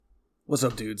What's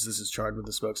up, dudes? This is Chard with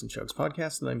the Smokes and Chugs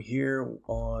podcast, and I'm here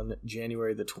on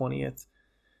January the 20th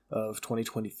of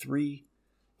 2023.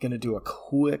 Gonna do a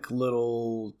quick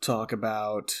little talk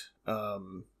about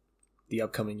the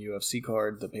upcoming UFC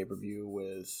card, the pay-per-view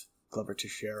with Glover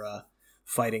Teixeira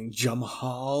fighting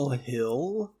Jamal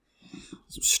Hill.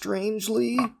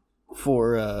 Strangely,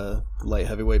 for a light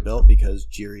heavyweight belt, because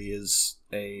Jiri is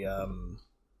a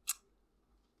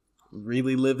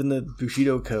really living the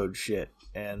Bushido Code shit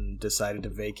and decided to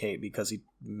vacate because he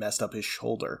messed up his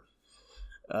shoulder.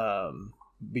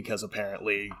 Because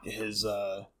apparently his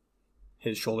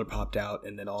shoulder popped out,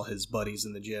 and then all his buddies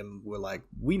in the gym were like,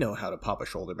 we know how to pop a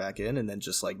shoulder back in, and then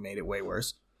just like made it way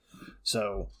worse.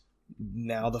 So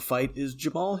now the fight is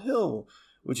Jamal Hill,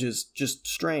 which is just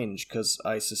strange because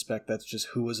I suspect that's just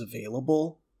who was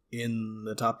available in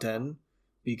the top 10,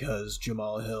 because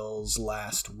Jamal Hill's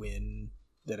last win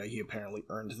that he apparently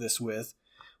earned this with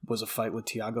was a fight with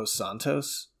Thiago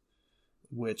Santos,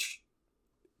 which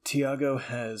Thiago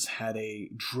has had a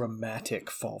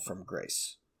dramatic fall from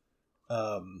grace.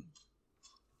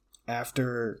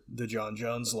 After the John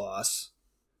Jones loss,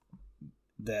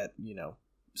 that, you know,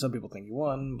 some people think he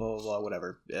won, blah, blah, blah,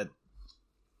 whatever.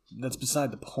 That's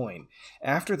beside the point.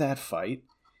 After that fight,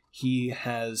 he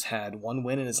has had one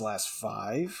win in his last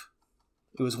 5.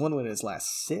 It was one win in his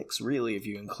last 6, really, if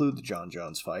you include the John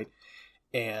Jones fight.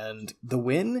 And the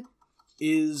win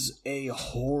is a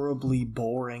horribly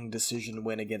boring decision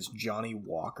win against Johnny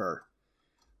Walker,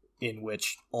 in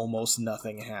which almost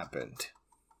nothing happened.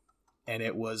 And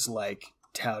it was, like,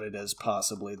 touted as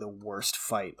possibly the worst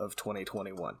fight of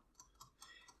 2021.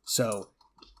 So,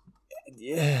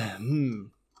 yeah,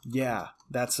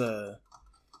 that's a...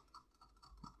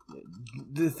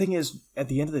 The thing is, at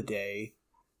the end of the day,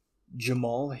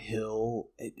 Jamal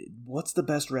Hill, what's the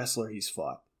best wrestler he's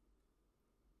fought?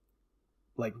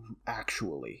 Like,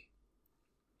 actually.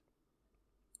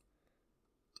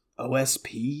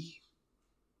 OSP?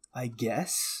 I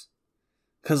guess?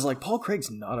 Because, like, Paul Craig's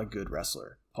not a good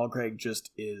wrestler. Paul Craig just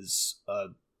is a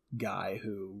guy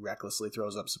who recklessly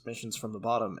throws up submissions from the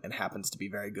bottom and happens to be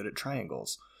very good at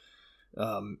triangles.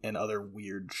 And other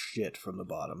weird shit from the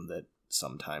bottom that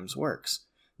sometimes works.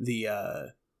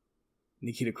 The,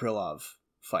 Nikita Krylov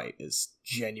fight is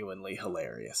genuinely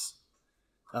hilarious,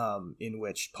 in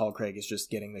which Paul Craig is just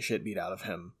getting the shit beat out of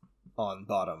him on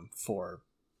bottom for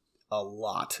a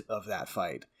lot of that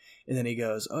fight. And then he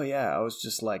goes, oh yeah, I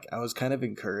was kind of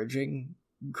encouraging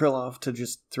Krylov to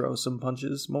just throw some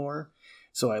punches more,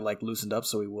 so I like loosened up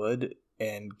so he would,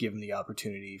 and give me the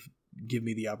opportunity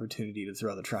to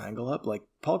throw the triangle up. Like,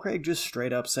 Paul Craig just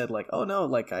straight up said, like, oh no,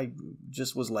 like, I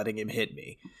just was letting him hit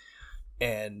me.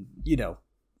 And, you know,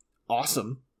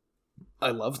 awesome.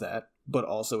 I love that. But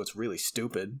also it's really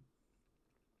stupid.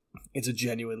 It's a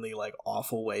genuinely, like,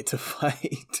 awful way to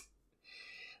fight.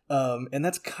 And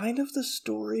that's kind of the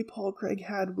story Paul Craig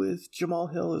had with Jamal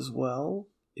Hill as well,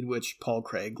 in which Paul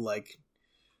Craig, like,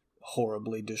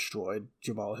 horribly destroyed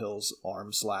Jamal Hill's arm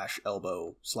 /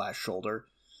 elbow / shoulder.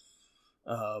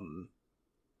 Oh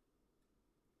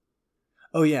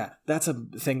yeah, that's a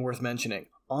thing worth mentioning.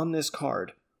 On this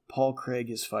card, Paul Craig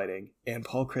is fighting, and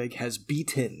Paul Craig has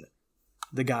beaten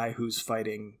the guy who's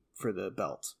fighting for the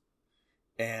belt.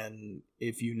 And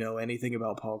if you know anything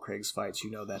about Paul Craig's fights,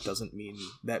 you know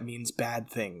that means bad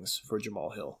things for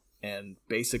Jamal Hill. And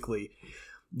basically,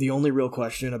 the only real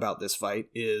question about this fight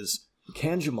is,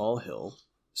 can Jamal Hill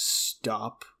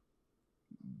stop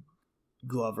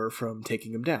Glover from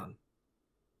taking him down?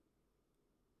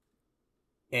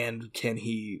 And can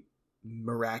he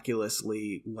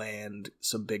miraculously land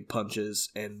some big punches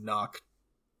and knock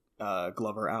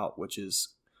Glover out, which is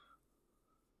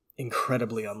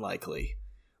incredibly unlikely.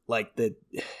 Like,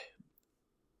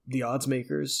 the odds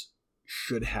makers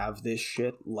should have this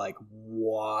shit, like,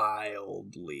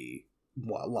 wildly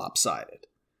lopsided.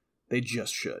 They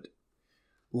just should.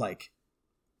 Like,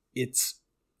 it's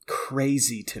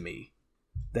crazy to me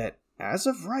that as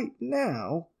of right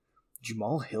now,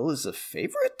 Jamal Hill is a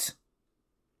favorite?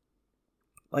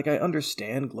 Like, I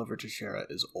understand Glover Teixeira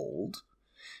is old,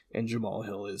 and Jamal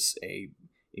Hill is a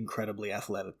incredibly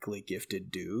athletically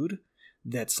gifted dude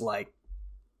that's, like,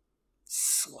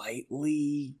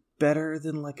 slightly better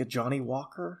than, like, a Johnny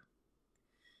Walker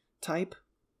type.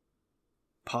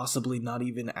 Possibly not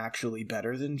even actually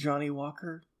better than Johnny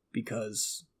Walker,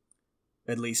 because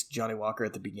at least Johnny Walker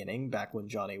at the beginning, back when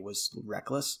Johnny was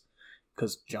reckless,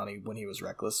 because Johnny, when he was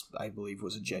reckless, I believe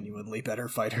was a genuinely better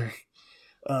fighter.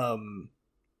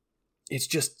 It's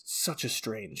just such a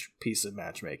strange piece of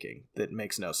matchmaking that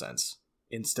makes no sense.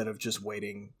 instead of just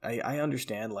waiting. I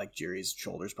understand, like, Jiri's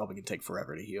shoulders probably can take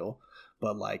forever to heal,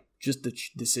 but, like, just the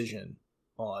decision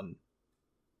on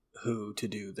who to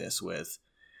do this with.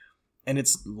 And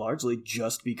it's largely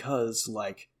just because,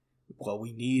 like, well,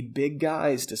 we need big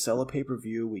guys to sell a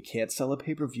pay-per-view. We can't sell a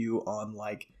pay-per-view on,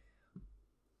 like,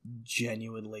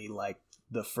 genuinely, like,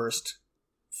 the first,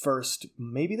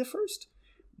 maybe the first,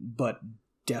 but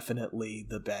definitely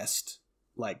the best,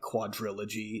 like,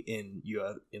 quadrilogy in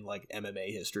like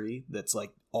MMA history. That's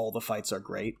like all the fights are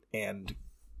great and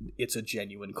it's a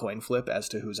genuine coin flip as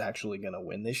to who's actually gonna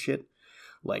win this shit.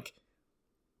 Like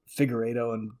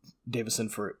Figueiredo and Davison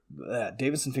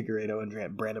Figueiredo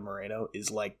and Brandon Moreno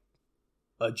is like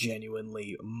a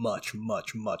genuinely much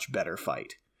better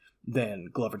fight than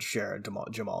Glover Teixeira and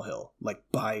Jamal Hill, like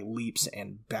by leaps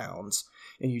and bounds.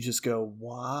 And you just go,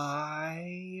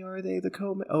 why are they the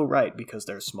oh, right, because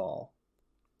they're small.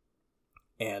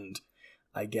 And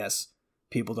I guess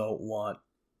people don't want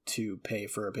to pay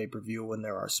for a pay-per-view when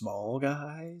there are small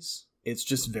guys. It's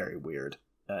just very weird.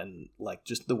 And like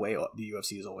just the way the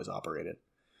UFC is always operated,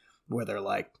 where they're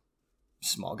like,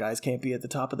 small guys can't be at the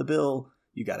top of the bill.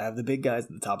 You got to have the big guys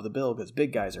at the top of the bill because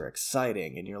big guys are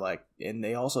exciting. And you're like, and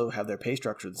they also have their pay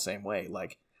structure the same way.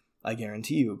 Like, I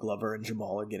guarantee you Glover and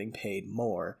Jamal are getting paid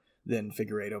more than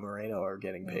Figueiredo Moreno are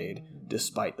getting paid,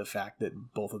 despite the fact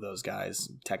that both of those guys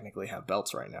technically have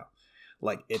belts right now.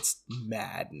 Like, it's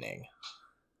maddening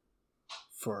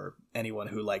for anyone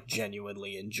who, like,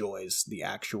 genuinely enjoys the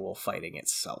actual fighting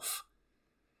itself.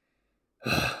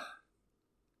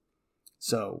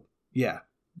 So, yeah.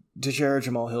 Teixeira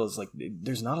Jamal Hill is like,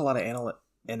 there's not a lot of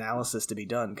analysis to be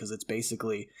done because it's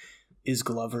basically, is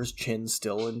Glover's chin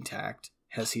still intact?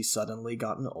 Has he suddenly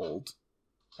gotten old?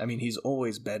 I mean, he's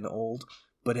always been old,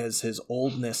 but has his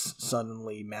oldness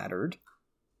suddenly mattered?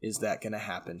 Is that going to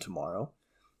happen tomorrow?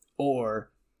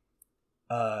 Or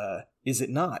is it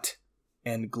not?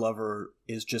 And Glover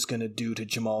is just going to do to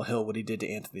Jamal Hill what he did to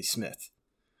Anthony Smith?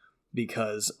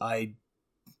 Because I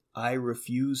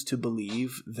refuse to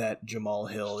believe that Jamal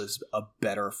Hill is a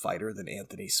better fighter than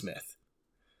Anthony Smith.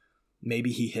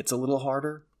 Maybe he hits a little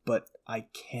harder, but I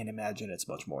can't imagine it's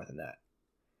much more than that.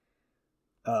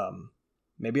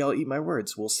 Maybe I'll eat my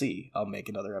words. We'll see. I'll make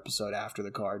another episode after the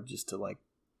card just to, like,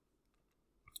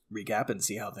 recap and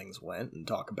see how things went and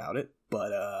talk about it.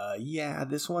 But, yeah,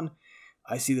 this one,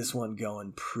 I see this one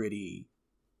going pretty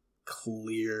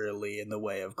clearly in the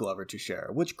way of Glover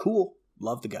Teixeira, which, cool.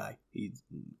 Love the guy. He's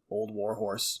old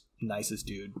warhorse, nicest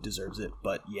dude, deserves it.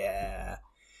 But yeah,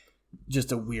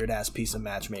 just a weird-ass piece of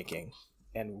matchmaking.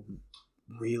 And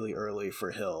really early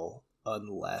for Hill,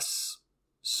 unless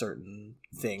certain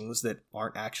things that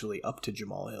aren't actually up to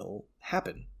Jamal Hill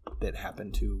happen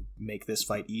to make this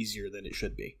fight easier than it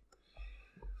should be.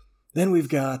 Then we've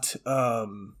got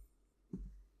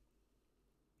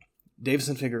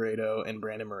Davison Figueiredo and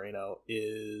Brandon Moreno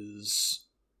is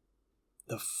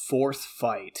the fourth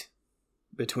fight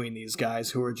between these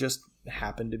guys who are just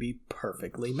happen to be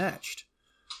perfectly matched.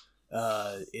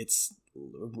 It's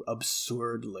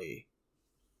absurdly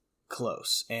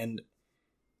close. And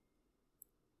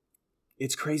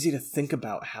it's crazy to think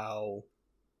about how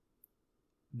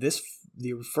the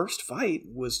first fight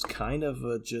was kind of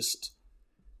a just,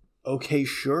 okay,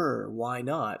 sure, why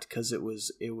not? Because it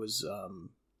was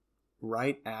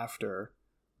right after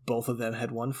both of them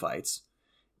had won fights.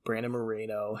 Brandon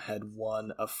Moreno had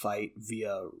won a fight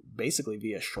via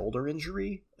shoulder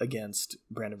injury against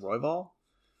Brandon Royval.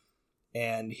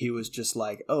 And he was just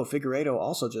like, oh, Figueiredo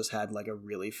also just had like a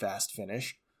really fast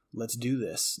finish. Let's do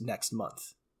this next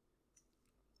month.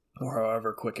 Or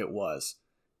however quick it was.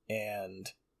 And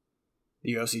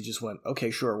the UFC just went, okay,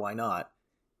 sure, why not?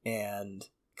 And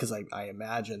because I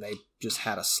imagine they just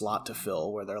had a slot to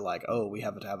fill where they're like, oh, we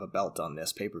have to have a belt on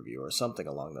this pay-per-view or something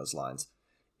along those lines.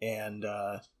 And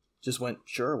just went,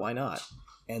 sure, why not?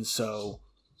 And so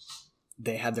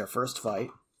they had their first fight,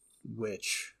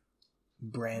 which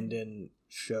Brandon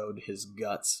showed his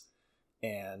guts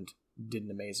and did an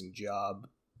amazing job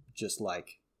just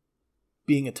like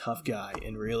being a tough guy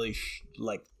and really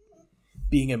like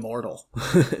being immortal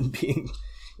and being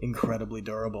incredibly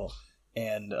durable.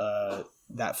 And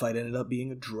that fight ended up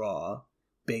being a draw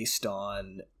based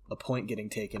on a point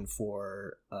getting taken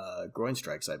for groin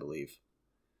strikes, I believe.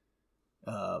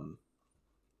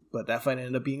 But that fight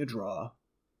ended up being a draw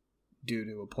due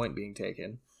to a point being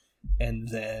taken. And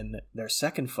then their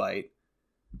second fight,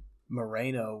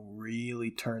 Moreno really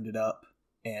turned it up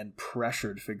and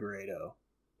pressured Figueiredo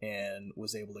and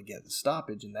was able to get the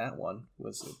stoppage in that one,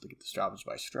 was able to get the stoppage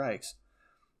by strikes.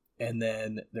 And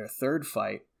then their third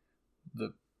fight,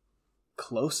 the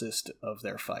closest of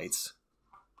their fights,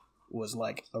 was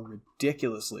like a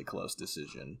ridiculously close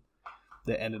decision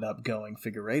that ended up going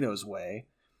Figueiredo's way.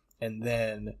 And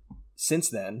then, since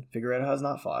then, Figueiredo has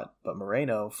not fought, but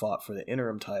Moreno fought for the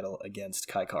interim title against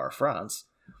Kai Kara-France,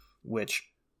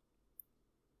 which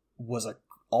was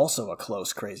also a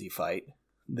close, crazy fight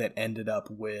that ended up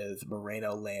with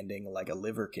Moreno landing like a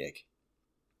liver kick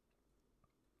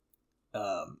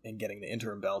and getting the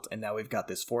interim belt. And now we've got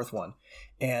this fourth one.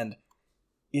 And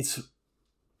it's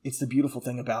the beautiful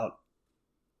thing about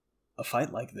a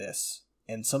fight like this.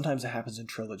 And sometimes it happens in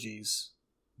trilogies,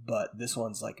 but this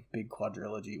one's like a big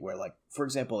quadrilogy where, like, for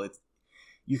example,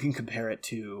 you can compare it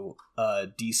to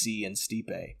DC and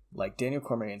Stipe. Like, Daniel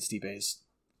Cormier and Stipe's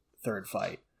third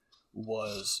fight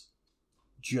was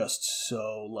just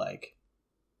so, like,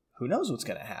 who knows what's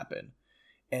going to happen?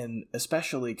 And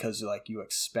especially because, like, you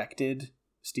expected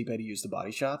Stipe to use the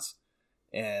body shots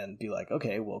and be like,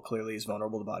 okay, well, clearly he's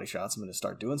vulnerable to body shots. I'm going to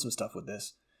start doing some stuff with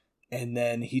this. And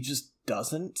then he just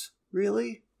doesn't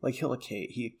really. Like,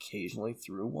 he occasionally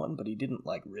threw one, but he didn't,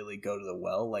 like, really go to the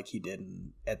well like he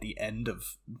did at the end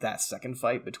of that second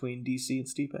fight between DC and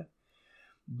Stipe.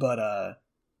 But,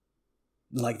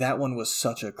 like, that one was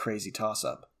such a crazy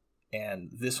toss-up. And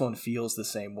this one feels the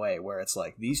same way, where it's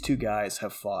like, these two guys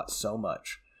have fought so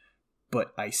much,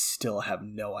 but I still have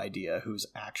no idea who's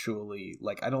actually,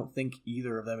 like, I don't think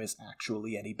either of them is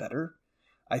actually any better.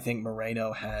 I think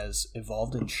Moreno has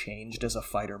evolved and changed as a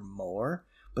fighter more,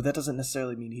 but that doesn't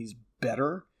necessarily mean he's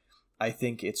better. I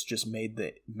think it's just made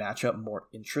the matchup more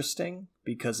interesting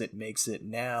because it makes it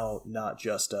now not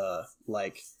just a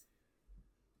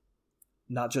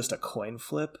coin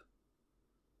flip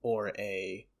or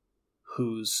a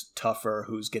who's tougher,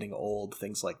 who's getting old,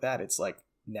 things like that. It's like,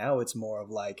 now it's more of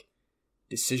like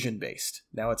decision based.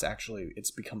 Now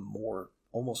it's become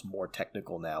almost more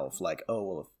technical now of like, oh,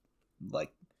 well,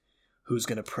 like, who's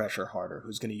going to pressure harder,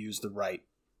 who's going to use the right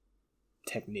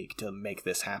technique to make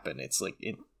this happen. It's like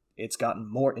it's gotten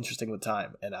more interesting with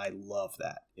time, and I love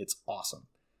that. It's awesome.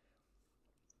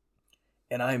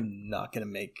 And I'm not going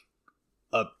to make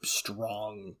a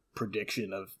strong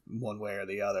prediction of one way or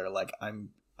the other. Like,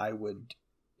 I would,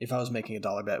 if I was making a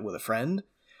dollar bet with a friend,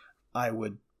 I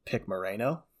would pick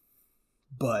Moreno,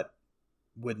 but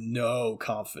with no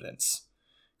confidence,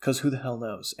 because who the hell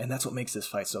knows? And that's what makes this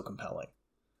fight so compelling,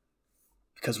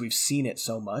 because we've seen it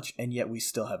so much, and yet we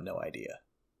still have no idea.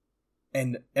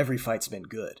 And every fight's been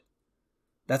good.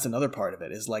 That's another part of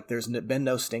it, is like, there's been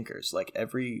no stinkers. Like,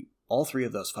 all three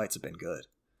of those fights have been good,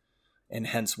 and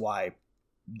hence why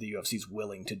the UFC's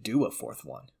willing to do a fourth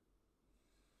one.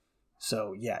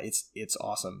 So yeah, it's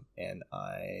awesome, and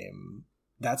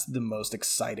that's the most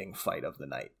exciting fight of the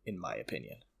night, in my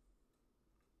opinion.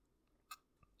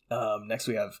 Next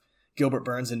we have Gilbert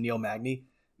Burns and Neil Magny.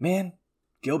 Man,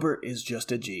 Gilbert is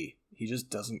just a G. He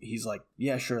just doesn't, he's like,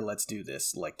 yeah, sure, let's do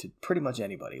this, like, to pretty much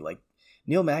anybody. Like,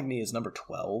 Neil Magny is number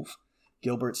 12,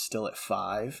 Gilbert's still at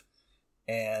 5,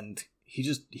 and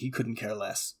he couldn't care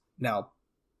less. Now,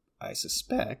 I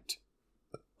suspect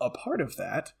a part of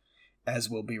that,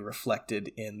 as will be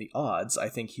reflected in the odds, I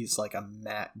think he's like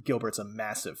Gilbert's a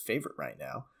massive favorite right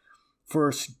now,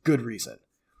 for good reason.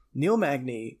 Neil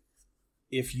Magny,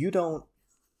 if you don't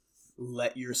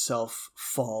let yourself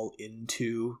fall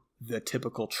into the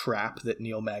typical trap that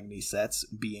Neil Magny sets,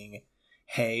 being,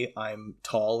 hey, I'm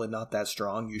tall and not that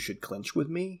strong, you should clinch with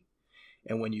me.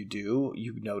 And when you do,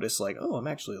 you notice, like, oh, I'm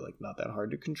actually, like, not that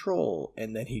hard to control.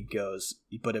 And then he goes,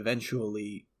 but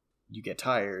eventually you get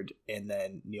tired, and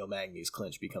then Neil Magny's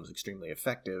clinch becomes extremely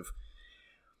effective.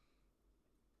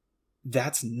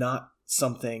 That's not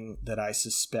something that I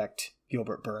suspect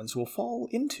Gilbert Burns will fall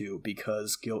into,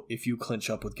 because if you clinch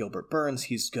up with Gilbert Burns,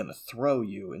 he's going to throw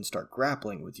you and start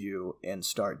grappling with you and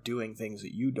start doing things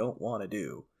that you don't want to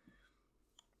do.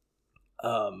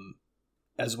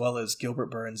 As well as Gilbert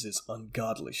Burns is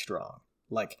ungodly strong.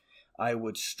 Like, I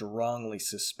would strongly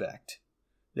suspect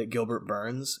that Gilbert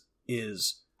Burns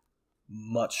is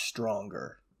much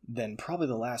stronger than probably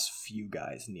the last few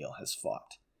guys Neil has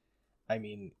fought. I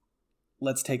mean,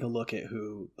 let's take a look at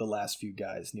who the last few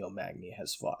guys Neil Magny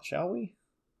has fought, shall we?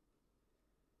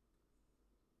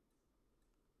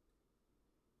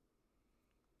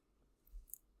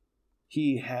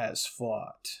 He has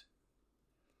fought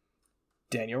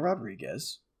Daniel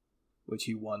Rodriguez, which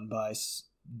he won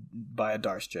by a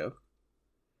Darce choke.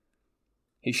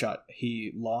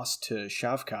 He lost to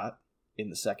Shavkat in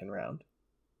the second round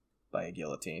by a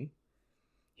guillotine.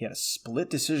 He had a split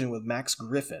decision with Max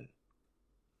Griffin,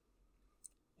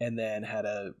 and then had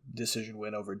a decision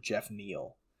win over Jeff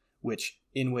Neal,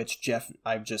 in which Jeff,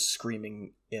 I'm just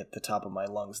screaming at the top of my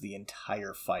lungs the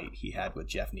entire fight he had with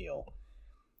Jeff Neal.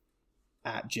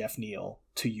 at Jeff Neal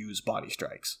to use body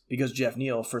strikes, because Jeff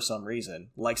Neal, for some reason,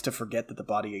 likes to forget that the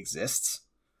body exists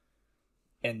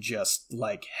and just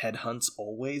like headhunts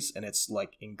always, and it's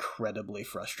like incredibly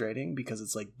frustrating because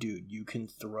it's like, dude, you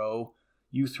throw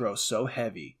so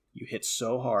heavy, you hit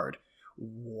so hard,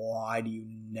 why do you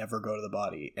never go to the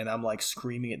body? And I'm like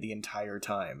screaming it the entire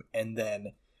time, and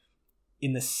then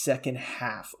in the second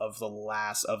half of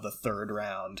the third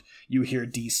round, you hear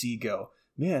DC go,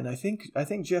 man, I think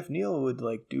Jeff Neal would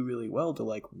like do really well to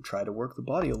like try to work the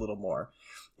body a little more.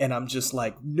 And I'm just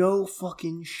like, no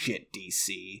fucking shit,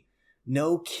 DC.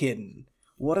 No kidding.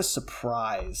 What a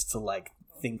surprise to like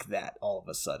think that all of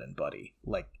a sudden, buddy.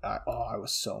 Like, I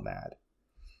was so mad.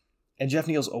 And Jeff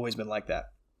Neal's always been like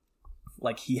that.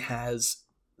 Like, he has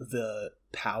the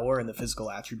power and the physical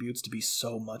attributes to be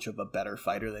so much of a better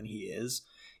fighter than he is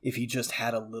if he just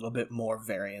had a little bit more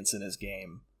variance in his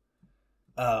game.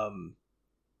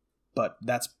 But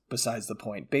that's besides the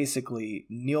point. Basically,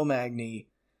 Neil Magny,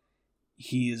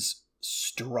 he's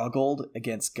struggled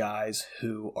against guys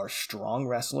who are strong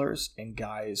wrestlers and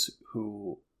guys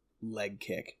who leg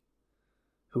kick,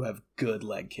 who have good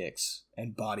leg kicks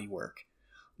and body work.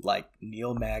 Like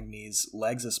Neil Magny's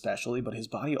legs especially, but his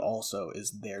body also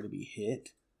is there to be hit.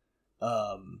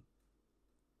 And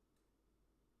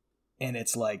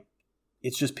it's like,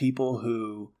 it's just people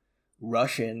who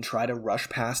rush in, try to rush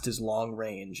past his long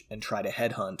range and try to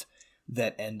headhunt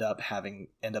that end up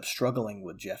struggling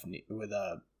with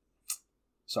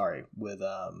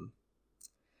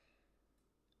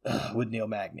with Neil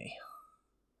Magny.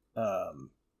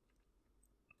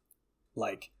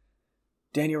 Like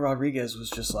Daniel Rodriguez was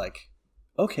just like,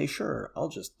 okay, sure, I'll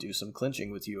just do some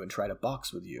clinching with you and try to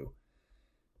box with you.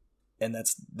 And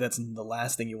that's the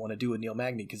last thing you want to do with Neil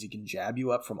Magny, because he can jab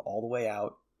you up from all the way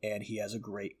out, and he has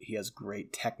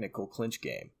great technical clinch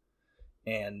game.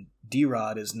 And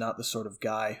D-Rod is not the sort of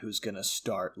guy who's going to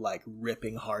start like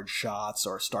ripping hard shots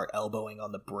or start elbowing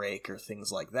on the break or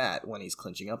things like that when he's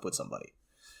clinching up with somebody.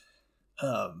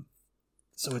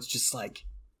 So it's just like,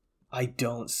 I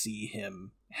don't see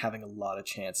him having a lot of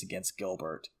chance against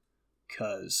Gilbert,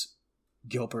 because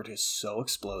Gilbert is so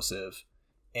explosive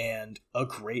and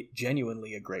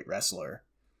genuinely a great wrestler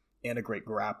and a great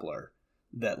grappler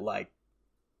that like,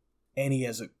 and he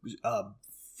has a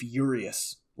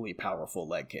furiously powerful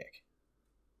leg kick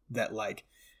that like,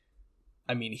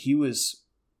 I mean, he was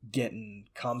getting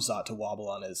Khamzat to wobble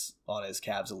on his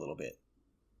calves a little bit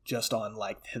just on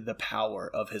like the power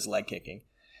of his leg kicking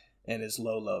and his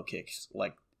low kicks.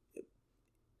 Like,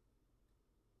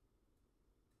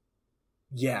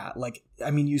 yeah, like, I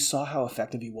mean, you saw how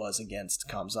effective he was against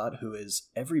Khamzat, who is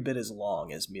every bit as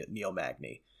long as Neil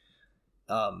Magny,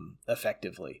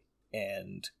 effectively.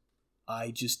 And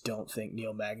I just don't think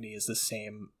Neil Magny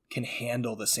can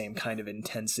handle the same kind of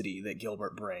intensity that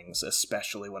Gilbert brings,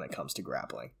 especially when it comes to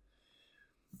grappling.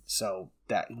 So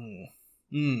that,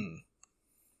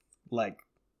 like,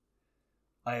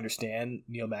 I understand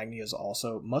Neil Magny is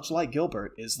also, much like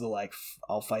Gilbert, is the like,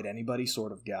 I'll fight anybody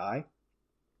sort of guy,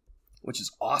 which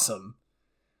is awesome.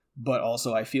 But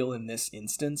also I feel in this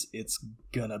instance, it's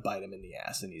gonna bite him in the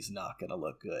ass and he's not gonna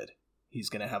look good. He's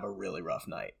gonna have a really rough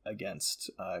night against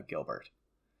Gilbert.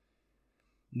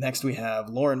 Next we have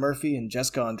Lauren Murphy and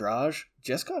Jessica Andrade.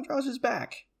 Jessica Andrade is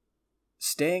back,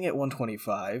 staying at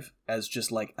 125 as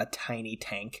just like a tiny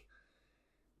tank.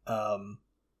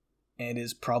 And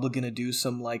is probably gonna do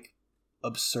some like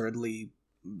absurdly,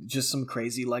 just some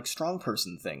crazy like strong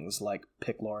person things, like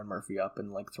pick Lauren Murphy up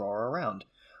and like throw her around.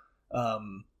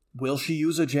 Will she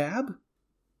use a jab?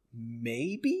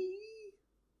 Maybe.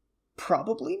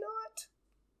 Probably not.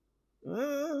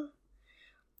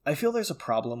 I feel there's a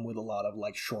problem with a lot of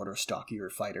like shorter,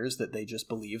 stockier fighters that they just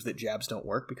believe that jabs don't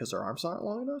work because their arms aren't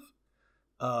long enough.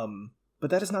 But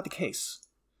that is not the case.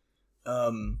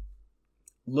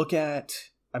 Look at,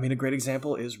 I mean, a great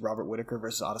example is Robert Whittaker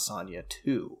versus Adesanya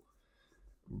 2.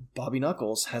 Bobby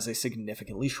Knuckles has a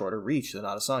significantly shorter reach than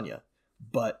Adesanya,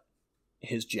 but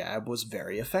his jab was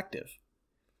very effective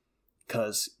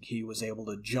because he was able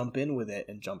to jump in with it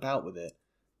and jump out with it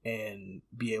and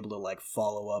be able to like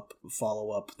follow up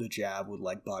the jab with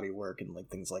like body work and like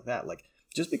things like that. Like,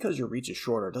 just because your reach is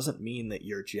shorter doesn't mean that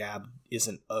your jab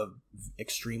isn't a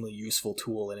extremely useful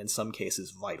tool and in some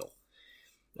cases vital.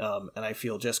 And I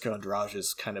feel Jessica Andrade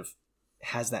is kind of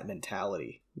has that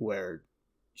mentality where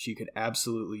she could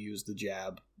absolutely use the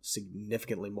jab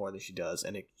significantly more than she does,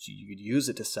 and you could use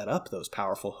it to set up those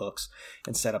powerful hooks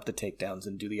and set up the takedowns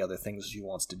and do the other things she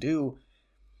wants to do.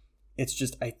 It's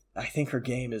just, I think her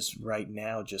game is right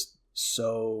now just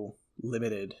so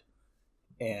limited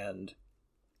and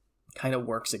kind of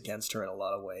works against her in a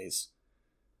lot of ways.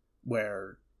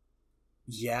 where,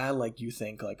 yeah, like you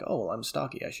think like, oh, well, I'm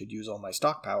stocky, I should use all my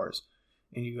stock powers.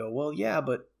 And you go, well, yeah,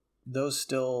 but those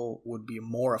still would be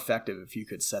more effective if you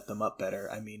could set them up better.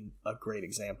 I mean, a great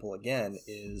example, again,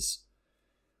 is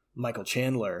Michael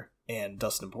Chandler and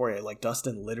Dustin Poirier. Like,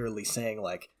 Dustin literally saying,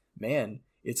 like, man,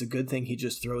 it's a good thing he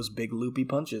just throws big loopy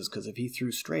punches, because if he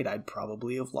threw straight, I'd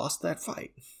probably have lost that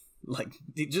fight. Like,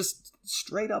 just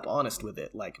straight up honest with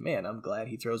it. Like, man, I'm glad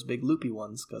he throws big loopy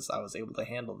ones, because I was able to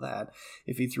handle that.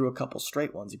 If he threw a couple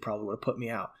straight ones, he probably would have put me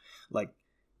out. Like,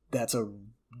 that's a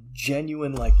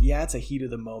genuine, like, yeah, it's a heat of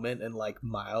the moment and like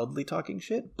mildly talking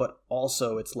shit, but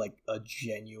also it's like a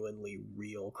genuinely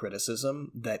real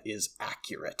criticism that is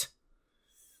accurate.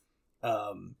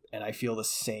 And I feel the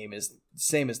same is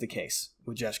the case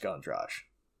with Jessica Andrade.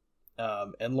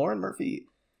 And Lauren Murphy,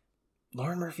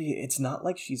 it's not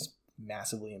like she's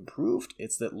massively improved.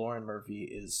 It's that Lauren Murphy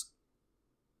is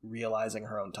realizing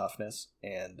her own toughness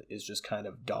and is just kind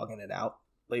of dogging it out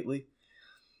lately.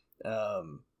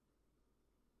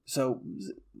 So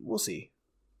we'll see.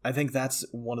 I think that's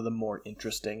one of the more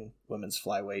interesting women's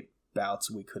flyweight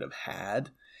bouts we could have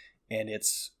had, and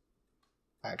it's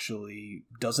actually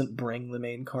doesn't bring the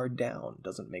main card down,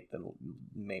 doesn't make the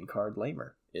main card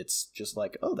lamer. It's just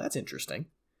like, oh, that's interesting.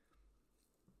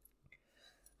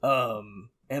 And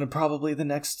probably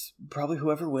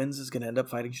whoever wins is going to end up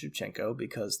fighting Shevchenko,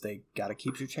 because they got to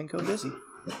keep Shevchenko busy.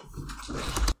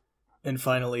 And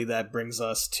finally, that brings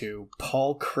us to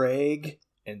Paul Craig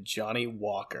and Johnny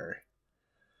Walker.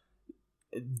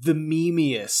 The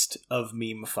memeiest of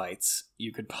meme fights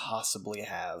you could possibly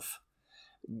have.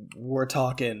 We're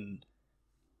talking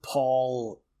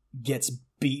Paul gets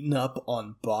beaten up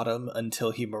on bottom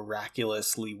until he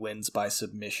miraculously wins by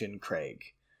submission Craig.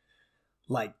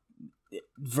 Like,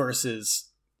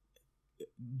 versus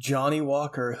Johnny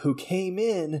Walker, who came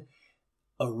in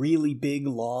a really big,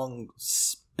 long,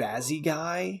 spazzy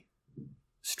guy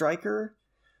striker,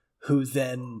 who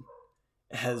then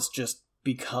has just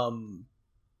become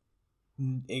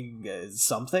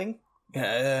something.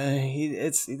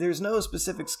 There's no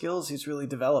specific skills he's really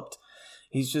developed.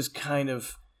 He's just kind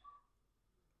of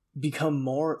become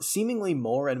seemingly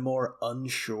more and more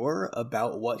unsure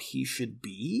about what he should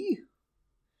be,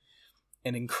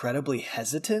 and incredibly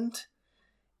hesitant.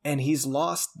 And he's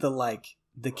lost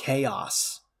the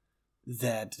chaos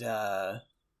that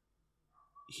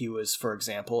he was, for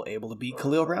example, able to beat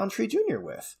Khalil Roundtree Jr.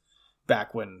 with,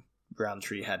 back when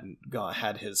Roundtree hadn't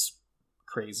had his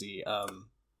crazy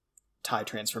Thai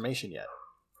transformation yet.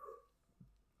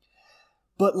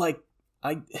 But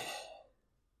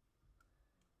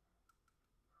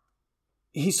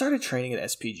he started training at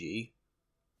SPG,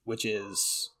 which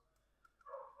is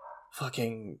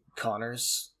fucking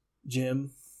Connor's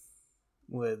gym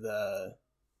with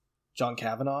John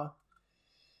Kavanaugh,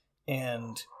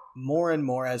 and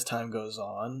more as time goes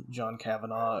on, John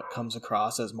Kavanaugh comes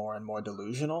across as more and more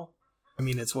delusional. I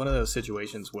mean, it's one of those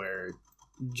situations where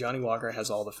Johnny Walker has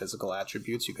all the physical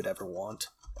attributes you could ever want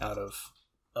out of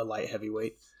a light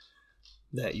heavyweight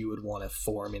that you would want to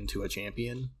form into a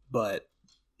champion, but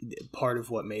part of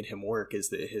what made him work is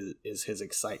that his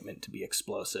excitement to be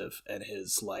explosive and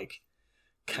his like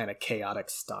kind of chaotic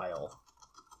style,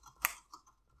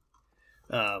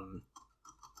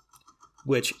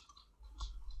 which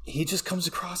he just comes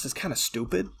across as kind of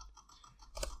stupid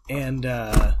and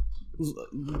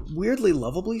weirdly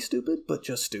lovably stupid, but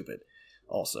just stupid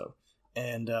also.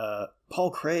 And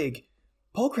Paul Craig's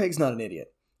not an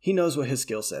idiot. He knows what his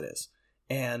skill set is,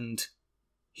 and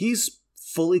he's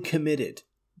fully committed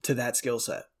to that skill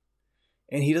set.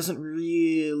 And he doesn't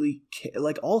really care.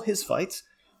 Like, all his fights,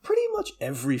 pretty much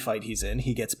every fight he's in,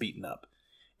 he gets beaten up.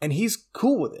 And he's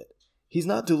cool with it. He's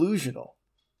not delusional.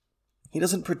 He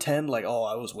doesn't pretend like, oh,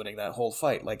 I was winning that whole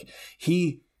fight. Like,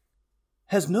 he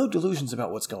has no delusions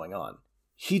about what's going on.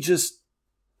 He just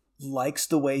likes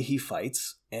the way he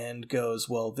fights and goes,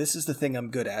 well, this is the thing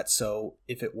I'm good at, so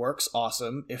if it works,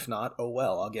 awesome. If not, oh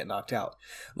well, I'll get knocked out.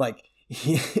 Like,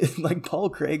 like Paul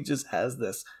Craig just has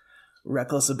this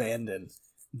reckless abandon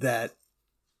that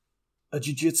a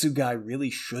jiu-jitsu guy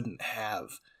really shouldn't have,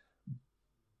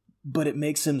 but it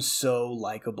makes him so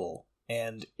likable,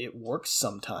 and it works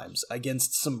sometimes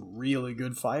against some really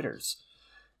good fighters.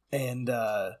 And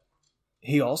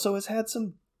he also has had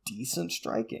some decent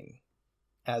striking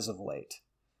as of late.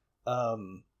 I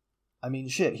mean,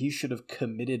 shit, he should have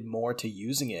committed more to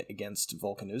using it against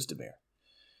Volkan Oezdemir.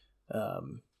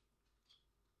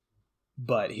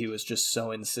 But he was just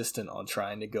so insistent on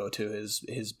trying to go to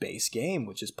his base game,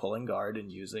 which is pulling guard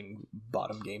and using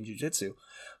bottom game jiu-jitsu.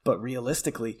 But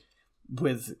realistically,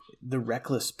 with the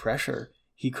reckless pressure,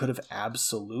 he could have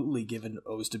absolutely given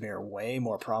Ozdemir way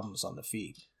more problems on the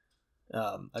feet.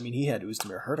 I mean, he had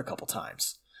Ozdemir hurt a couple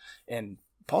times. And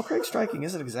Paul Craig's striking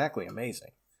isn't exactly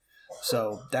amazing.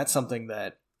 So that's something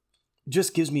that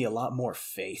just gives me a lot more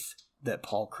faith that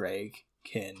Paul Craig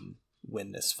can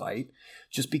win this fight.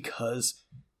 Just because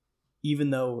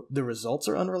even though the results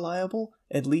are unreliable,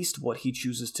 at least what he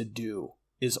chooses to do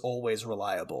is always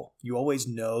reliable. You always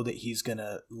know that he's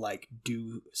gonna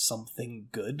do something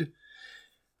good.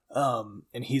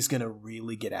 And he's gonna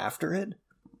really get after it,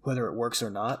 whether it works or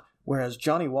not. Whereas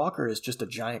Johnny Walker is just a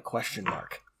giant question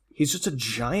mark. He's just a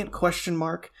giant question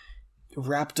mark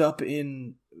wrapped up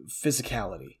in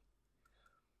physicality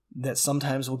that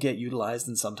sometimes will get utilized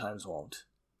and sometimes won't.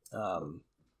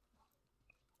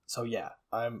 So yeah,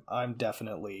 I'm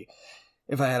definitely,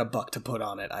 if I had a buck to put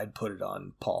on it, I'd put it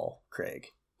on Paul Craig.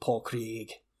 Paul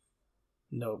Craig.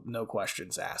 No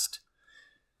questions asked.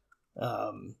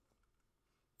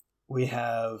 We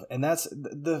have, and that's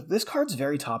this card's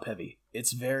very top heavy.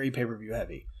 It's very pay-per-view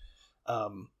heavy,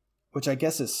 which I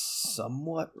guess is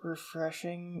somewhat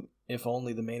refreshing. If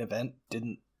only the main event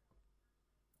didn't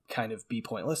kind of be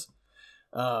pointless.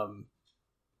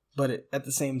 But at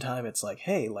the same time, it's like,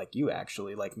 hey, you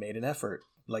actually made an effort.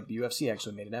 The UFC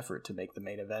actually made an effort to make the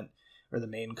main event or the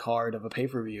main card of a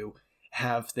pay-per-view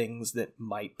have things that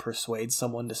might persuade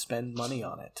someone to spend money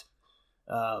on it.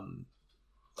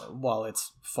 While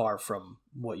it's far from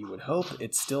what you would hope,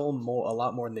 it's still a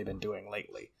lot more than they've been doing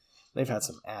lately. They've had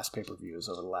some ass pay-per-views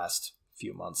over the last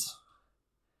few months.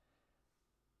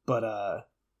 But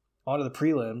onto the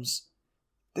prelims,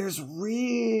 there's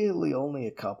really only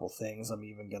a couple things I'm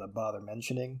even going to bother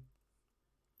mentioning.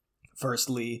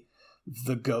 Firstly,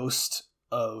 the ghost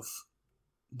of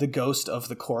the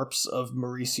corpse of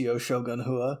Mauricio Shogun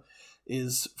Rua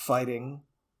is fighting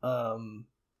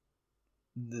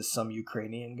some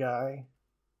Ukrainian guy,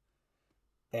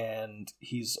 and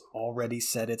he's already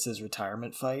said it's his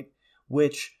retirement fight,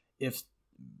 which, if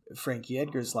Frankie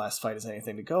Edgar's last fight is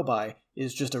anything to go by,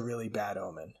 is just a really bad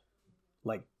omen.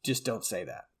 Just don't say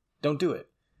that. Don't do it.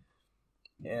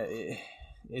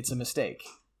 It's a mistake.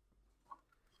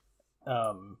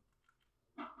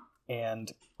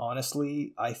 And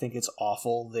honestly, I think it's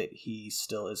awful that he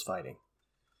still is fighting.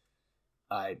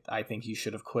 I think he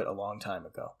should have quit a long time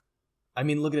ago. I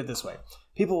mean, look at it this way.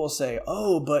 People will say,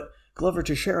 oh, but Glover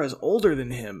Teixeira is older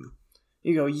than him.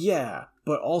 You go, yeah,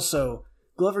 but also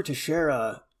Glover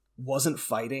Teixeira wasn't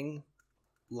fighting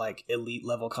elite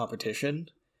level competition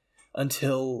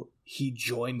until he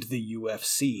joined the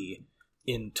UFC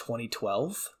in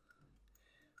 2012.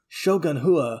 Shogun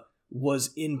Rua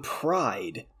was in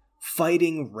Pride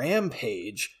fighting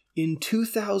Rampage in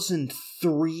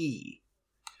 2003.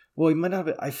 Well, he might not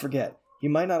have, I forget. He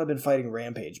might not have been fighting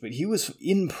Rampage, but he was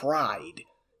in Pride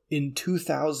in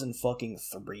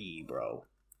 2003, bro.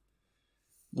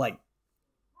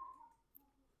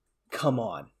 Come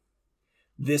on.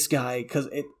 This guy, because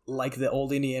it, the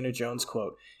old Indiana Jones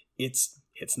quote, it's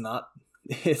not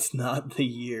the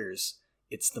years,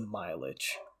 it's the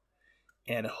mileage.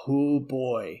 And oh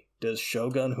boy, does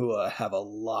Shogun Rua have a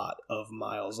lot of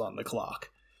miles on the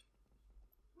clock.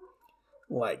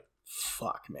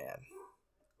 Fuck, man.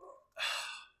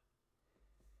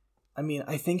 I mean,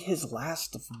 I think his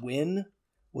last win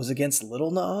was against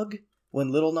Little Nog,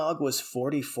 when Little Nog was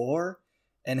 44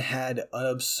 and had an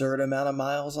absurd amount of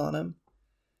miles on him.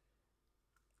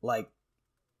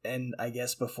 And I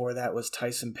guess before that was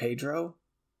Tyson Pedro,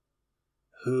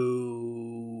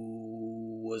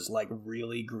 who was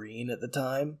really green at the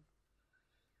time.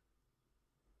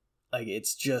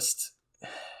 It's just,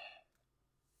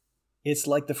 it's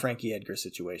like the Frankie Edgar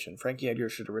situation. Frankie Edgar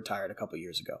should have retired a couple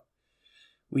years ago.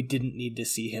 We didn't need to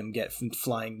see him get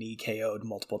flying knee KO'd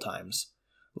multiple times.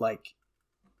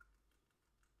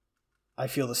 I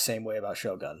feel the same way about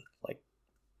Shogun.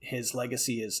 His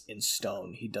legacy is in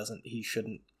stone. He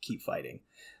shouldn't keep fighting.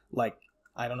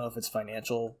 I don't know if it's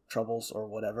financial troubles or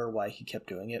whatever, why he kept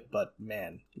doing it, but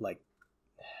man,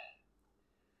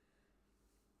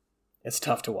 it's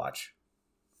tough to watch.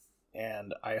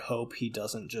 And I hope he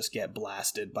doesn't just get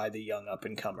blasted by the young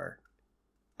up-and-comer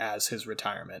as his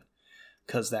retirement.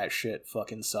 Because that shit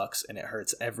fucking sucks, and it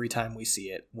hurts every time we see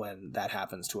it when that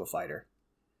happens to a fighter.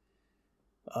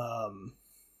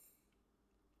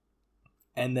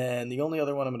 And then the only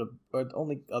other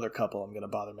couple I'm gonna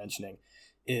bother mentioning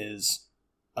is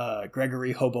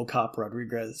Gregory Hobocop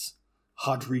Rodriguez.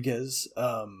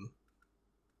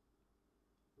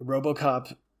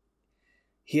 RoboCop,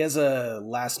 he has a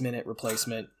last-minute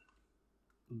replacement,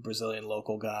 Brazilian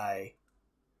local guy.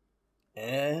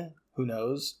 Who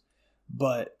knows?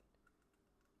 But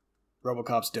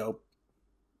RoboCop's dope.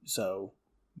 So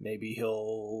maybe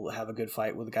he'll have a good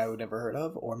fight with a guy we've never heard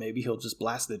of, or maybe he'll just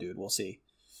blast the dude. We'll see.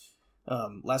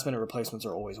 Last minute replacements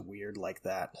are always weird like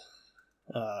that.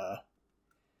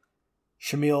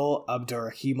 Shamil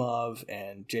Abdurakhimov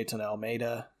and Jayton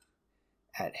Almeida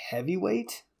at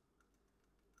heavyweight.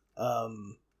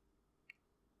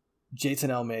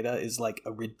 Jayton Almeida is like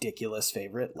a ridiculous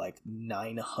favorite, like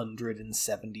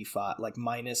 975, like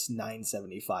minus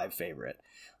 975 favorite,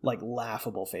 like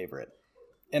laughable favorite.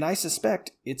 And I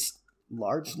suspect it's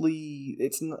largely,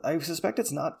 I suspect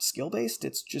it's not skill based.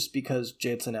 It's just because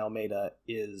Jayton Almeida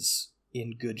is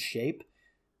in good shape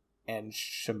and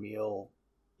Shamil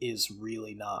is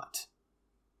really not.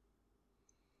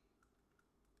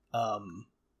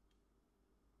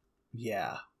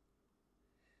 Yeah.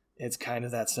 It's kind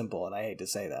of that simple, and I hate to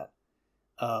say that.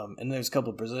 And there's a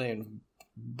couple of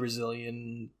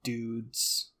Brazilian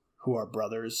dudes who are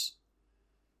brothers.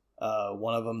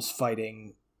 One of them's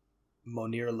fighting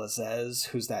Monir Lazez,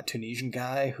 who's that Tunisian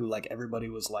guy who, like, everybody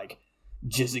was, like,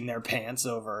 jizzing their pants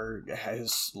over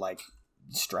his, like,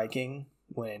 striking,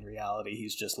 when in reality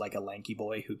he's just, like, a lanky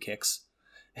boy who kicks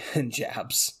and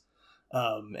jabs,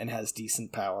 and has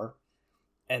decent power.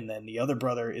 And then the other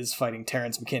brother is fighting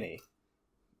Terrence McKinney.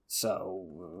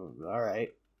 So, alright.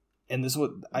 And this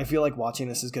would, I feel like watching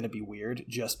this is going to be weird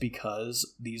just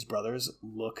because these brothers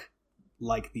look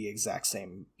like the exact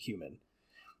same human.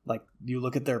 Like, you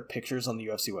look at their pictures on the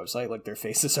UFC website, like, their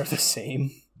faces are the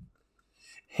same.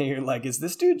 And you're like, is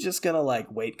this dude just going to, like,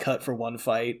 weight cut for one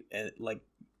fight and, like,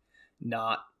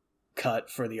 not cut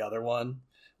for the other one?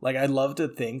 Like, I'd love to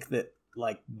think that,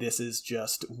 like, this is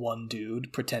just one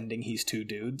dude pretending he's two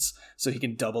dudes so he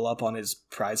can double up on his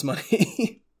prize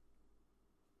money.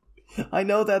 I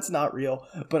know that's not real,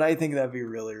 but I think that'd be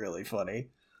really, really funny.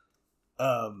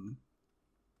 And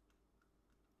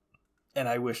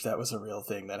I wish that was a real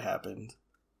thing that happened.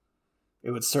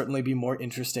 It would certainly be more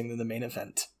interesting than the main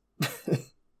event.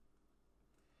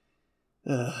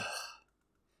 Oh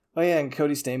yeah, and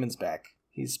Cody Staman's back.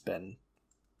 He's been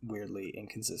weirdly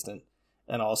inconsistent.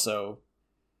 And also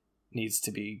needs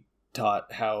to be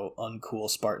taught how uncool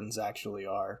Spartans actually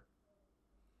are.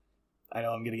 I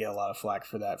know I'm going to get a lot of flack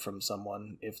for that from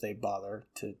someone if they bother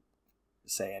to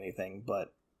say anything,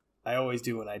 but I always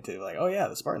do when I do, like, oh yeah,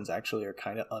 the Spartans actually are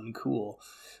kind of uncool.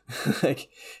 Like,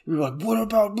 you're like, what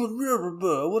about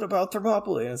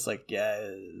Thermopylae? And it's like, yeah,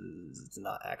 it's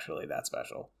not actually that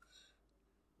special.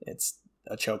 It's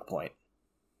a choke point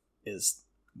is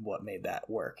what made that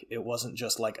work. It wasn't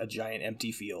just like a giant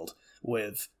empty field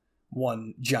with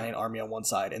one giant army on one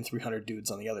side and 300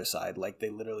 dudes on the other side. Like, they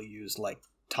literally used, like,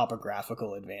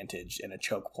 topographical advantage and a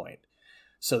choke point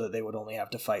so that they would only have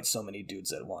to fight so many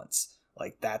dudes at once.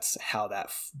 Like, that's how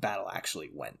that battle actually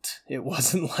went. It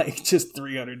wasn't like just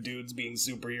 300 dudes being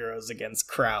superheroes against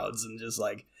crowds and just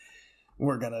like,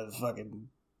 we're gonna fucking...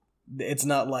 It's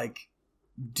not like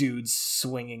dudes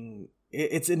swinging...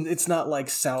 It's not like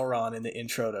Sauron in the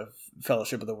intro to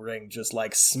Fellowship of the Ring just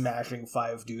like smashing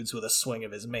 5 dudes with a swing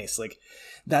of his mace. Like,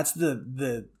 that's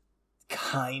the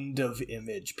kind of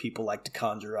image people like to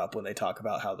conjure up when they talk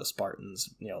about how the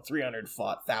Spartans, 300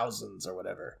 fought thousands or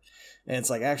whatever. And it's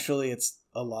like, actually, it's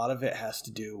a lot of it has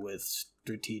to do with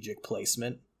strategic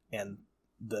placement and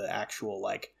the actual,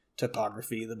 like,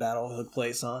 topography the battle took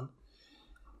place on.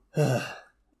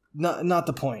 Not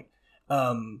the point.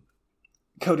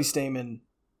 Cody Stamann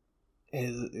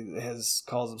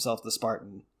calls himself the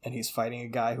Spartan, and he's fighting a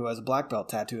guy who has a black belt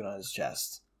tattooed on his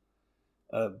chest.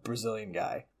 A Brazilian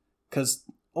guy. Because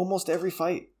almost every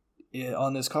fight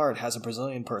on this card has a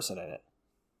Brazilian person in it.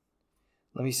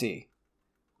 Let me see.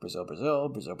 Brazil, Brazil,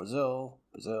 Brazil, Brazil,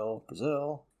 Brazil,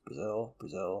 Brazil, Brazil,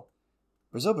 Brazil,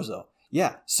 Brazil, Brazil.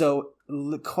 Yeah, so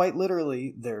quite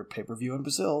literally, their pay-per-view in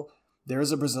Brazil, there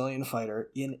is a Brazilian fighter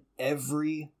in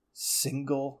every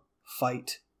single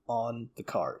fight on the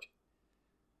card.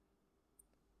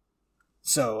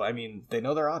 So, I mean, they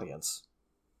know their audience.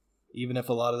 Even if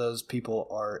a lot of those people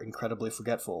are incredibly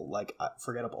forgetful,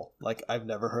 forgettable. Like, I've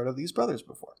never heard of these brothers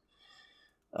before.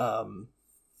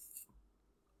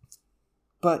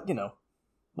 But,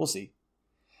 we'll see.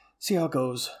 See how it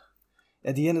goes.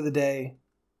 At the end of the day,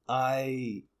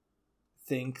 I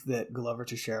think that Glover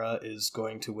Teixeira is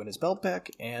going to win his belt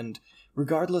back, and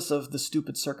regardless of the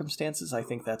stupid circumstances, I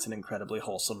think that's an incredibly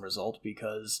wholesome result,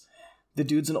 because the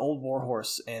dude's an old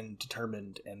warhorse and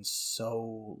determined and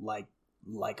so,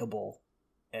 likable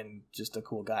and just a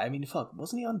cool guy. I mean, fuck,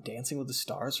 wasn't he on Dancing with the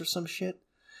Stars or some shit?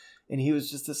 And he was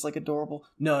just this, adorable...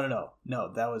 No,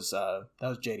 that was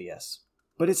JDS.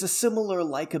 But it's a similar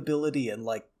likability and,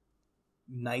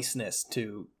 niceness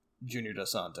to Junior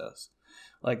Dos Santos.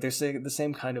 Like, they're the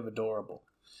same kind of adorable.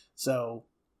 So,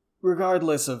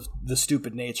 regardless of the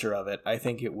stupid nature of it, I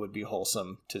think it would be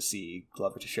wholesome to see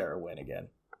Glover Teixeira win again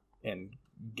and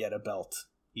get a belt,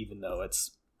 even though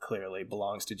it's clearly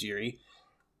belongs to Jiri.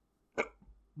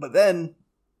 But then,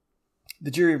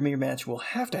 the Jiri Mir match will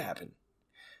have to happen,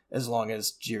 as long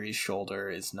as Jiri's shoulder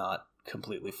is not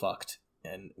completely fucked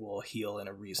and will heal in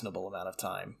a reasonable amount of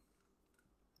time.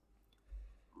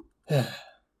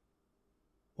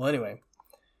 Well, anyway,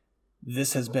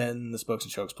 this has been the Spokes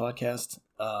and Chokes podcast.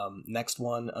 Next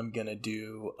one, I'm going to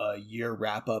do a year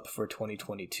wrap-up for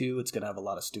 2022. It's going to have a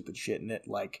lot of stupid shit in it,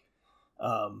 like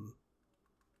the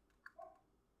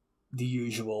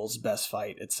usuals, best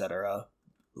fight, etc.,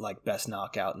 like best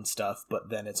knockout and stuff, but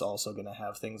then it's also going to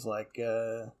have things like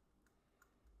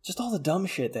just all the dumb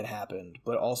shit that happened,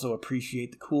 but also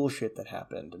appreciate the cool shit that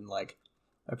happened, and like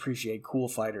appreciate cool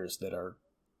fighters that are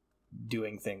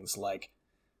doing things like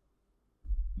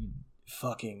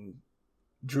fucking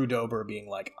Drew Dober being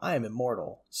like, I am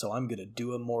immortal, so I'm gonna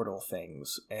do immortal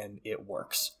things, and it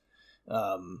works.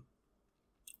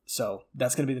 So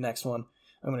that's gonna be the next one.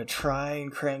 I'm gonna try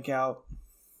and crank out.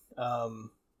 I'm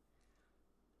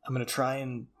gonna try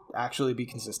and actually be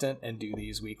consistent and do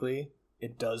these weekly.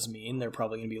 It does mean they're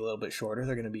probably gonna be a little bit shorter.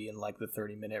 They're gonna be in like the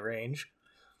 30-minute range,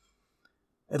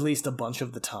 at least a bunch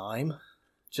of the time,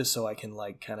 just so I can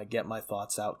like kind of get my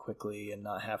thoughts out quickly and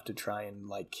not have to try and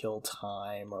like kill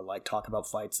time or like talk about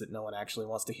fights that no one actually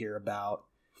wants to hear about.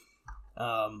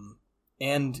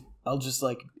 And I'll just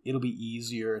like, it'll be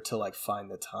easier to like find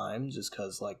the time, just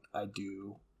because like I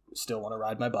do still want to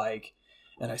ride my bike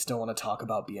and I still want to talk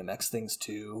about BMX things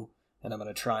too. And I'm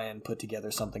going to try and put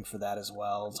together something for that as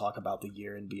well. Talk about the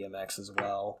year in BMX as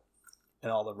well.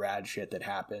 And all the rad shit that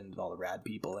happened and all the rad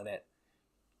people in it.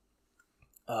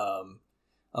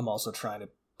 I'm also trying to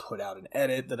put out an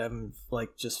edit that I'm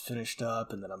like just finished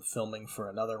up, and then I'm filming for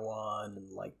another one, and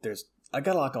like I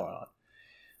got a lot going on,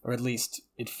 or at least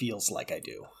it feels like I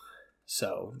do.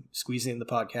 So squeezing in the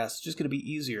podcast is just going to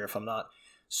be easier if I'm not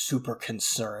super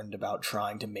concerned about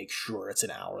trying to make sure it's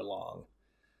an hour long.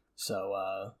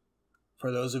 So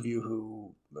for those of you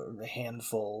who, a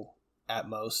handful at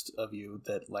most of you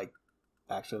that like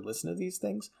actually listen to these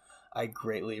things, I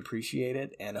greatly appreciate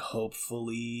it, and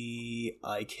hopefully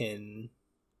I can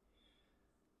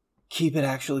keep it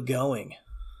actually going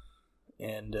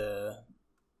and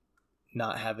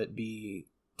not have it be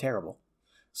terrible.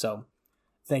 So,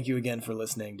 thank you again for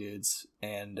listening, dudes,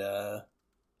 and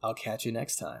I'll catch you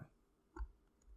next time.